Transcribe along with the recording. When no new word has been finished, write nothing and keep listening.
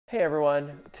Hey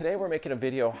everyone, today we're making a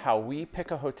video how we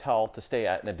pick a hotel to stay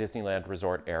at in a Disneyland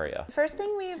resort area. First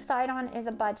thing we decide on is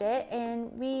a budget,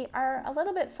 and we are a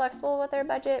little bit flexible with our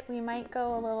budget. We might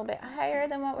go a little bit higher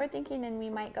than what we're thinking, and we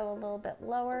might go a little bit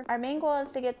lower. Our main goal is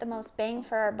to get the most bang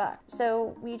for our buck.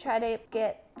 So we try to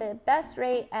get the best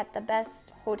rate at the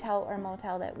best hotel or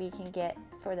motel that we can get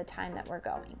for the time that we're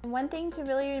going. One thing to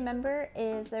really remember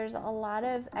is there's a lot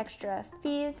of extra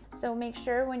fees, so make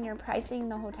sure when you're pricing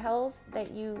the hotels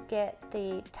that you get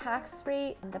the tax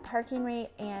rate, the parking rate,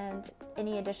 and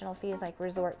any additional fees like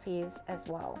resort fees as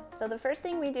well. So the first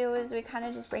thing we do is we kind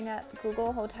of just bring up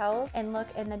Google Hotels and look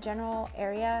in the general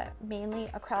area, mainly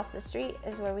across the street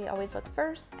is where we always look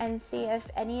first, and see if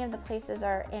any of the places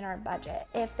are in our budget.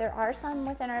 If there are some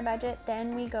within our budget,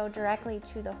 then we go directly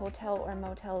to the hotel or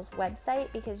motel's website,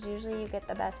 because usually you get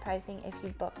the best pricing if you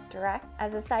book direct.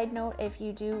 As a side note, if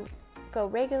you do go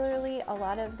regularly, a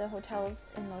lot of the hotels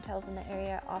and motels in the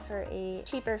area offer a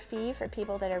cheaper fee for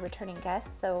people that are returning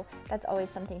guests, so that's always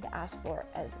something to ask for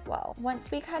as well.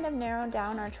 Once we kind of narrow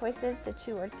down our choices to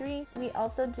 2 or 3, we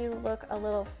also do look a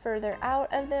little further out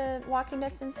of the walking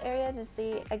distance area to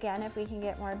see again if we can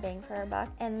get more bang for our buck.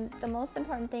 And the most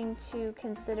important thing to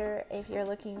consider if you're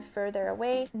looking further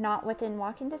away, not within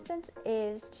walking distance,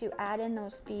 is to add in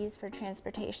those fees for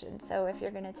transportation. So if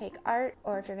you're going to take ART,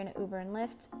 or if you're going to Uber and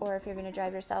Lyft, or if you're going to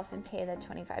drive yourself and pay the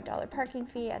 $25 parking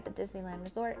fee at the Disneyland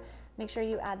Resort, make sure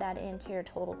you add that into your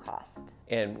total cost.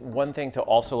 And one thing to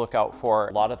also look out for,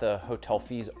 a lot of the hotel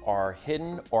fees are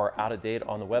hidden or out of date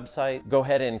on the website. Go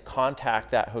ahead and contact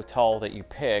that hotel that you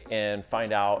pick and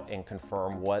find out and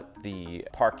confirm what the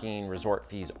parking resort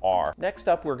fees are. Next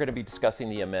up, we're going to be discussing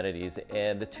the amenities,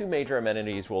 and the 2 major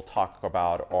amenities we'll talk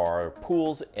about are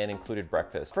pools and included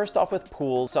breakfast. First off with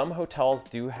pools, some hotels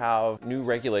do have new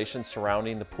regulations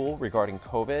surrounding the pool regarding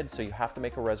COVID, so you have to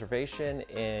make a reservation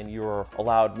and you're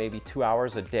allowed maybe 2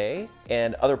 hours a day,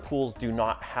 and other pools do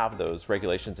not have those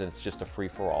regulations and it's just a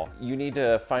free-for-all. You need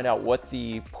to find out what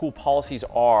the pool policies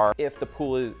are if the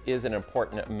pool is an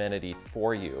important amenity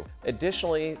for you.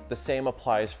 Additionally, the same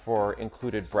applies for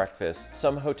included breakfast.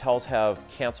 Some hotels have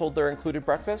canceled their included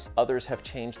breakfast, others have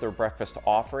changed their breakfast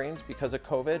offerings because of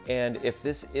COVID, and if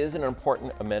this is an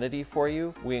important amenity for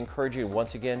you, we encourage you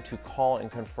once again to call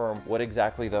and confirm what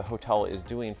exactly the hotel is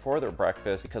doing for their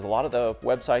breakfast, because a lot of the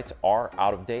websites are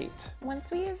out of date. Once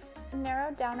we've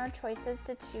narrowed down our choices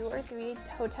to 2 or 3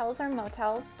 hotels or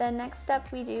motels, the next step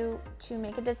we do to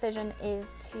make a decision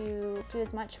is to do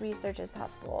as much research as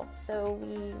possible. So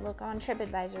we look on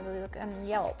TripAdvisor, we look on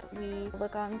Yelp, we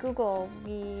look on Google,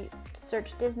 we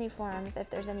search Disney forums if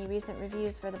there's any recent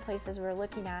reviews for the places we're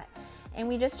looking at, and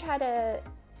we just try to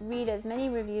read as many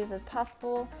reviews as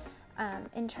possible.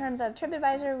 In terms of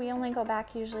TripAdvisor, we only go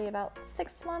back usually about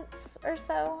 6 months or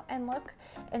so and look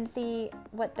and see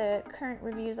what the current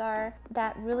reviews are.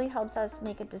 That really helps us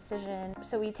make a decision.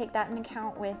 So we take that into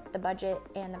account with the budget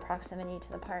and the proximity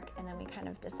to the park, and then we kind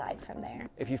of decide from there.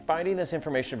 If you're finding this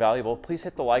information valuable, please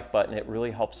hit the like button. It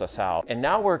really helps us out. And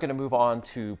now we're going to move on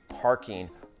to parking.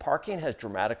 Parking has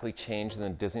dramatically changed in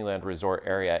the Disneyland Resort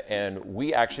area, and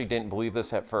we actually didn't believe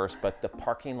this at first, but the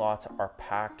parking lots are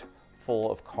packed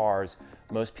full of cars.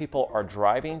 Most people are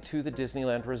driving to the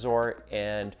Disneyland Resort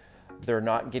and they're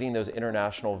not getting those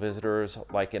international visitors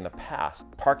like in the past.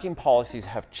 Parking policies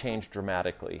have changed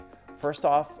dramatically. First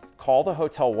off, call the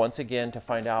hotel once again to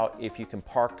find out if you can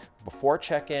park before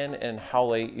check-in and how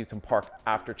late you can park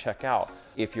after checkout.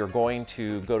 If you're going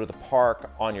to go to the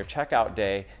park on your checkout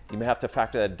day, you may have to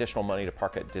factor that additional money to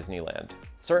park at Disneyland.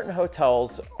 Certain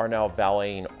hotels are now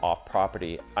valeting off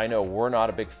property. I know we're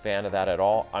not a big fan of that at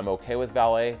all. I'm okay with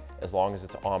valet as long as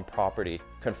it's on property.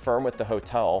 Confirm with the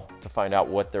hotel to find out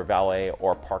what their valet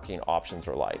or parking options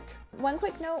are like. One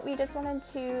quick note, we just wanted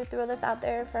to throw this out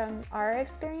there from our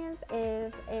experience,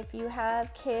 is if you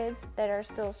have kids that are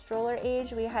still stroller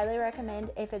age, we highly recommend,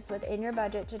 if it's within your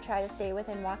budget, to try to stay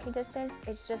within walking distance.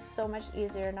 It's just so much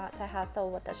easier not to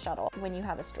hassle with a shuttle when you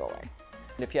have a stroller.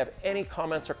 And if you have any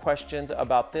comments or questions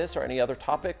about this or any other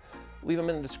topic, leave them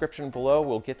in the description below.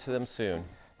 We'll get to them soon.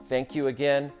 Thank you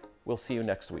again. We'll see you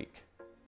next week.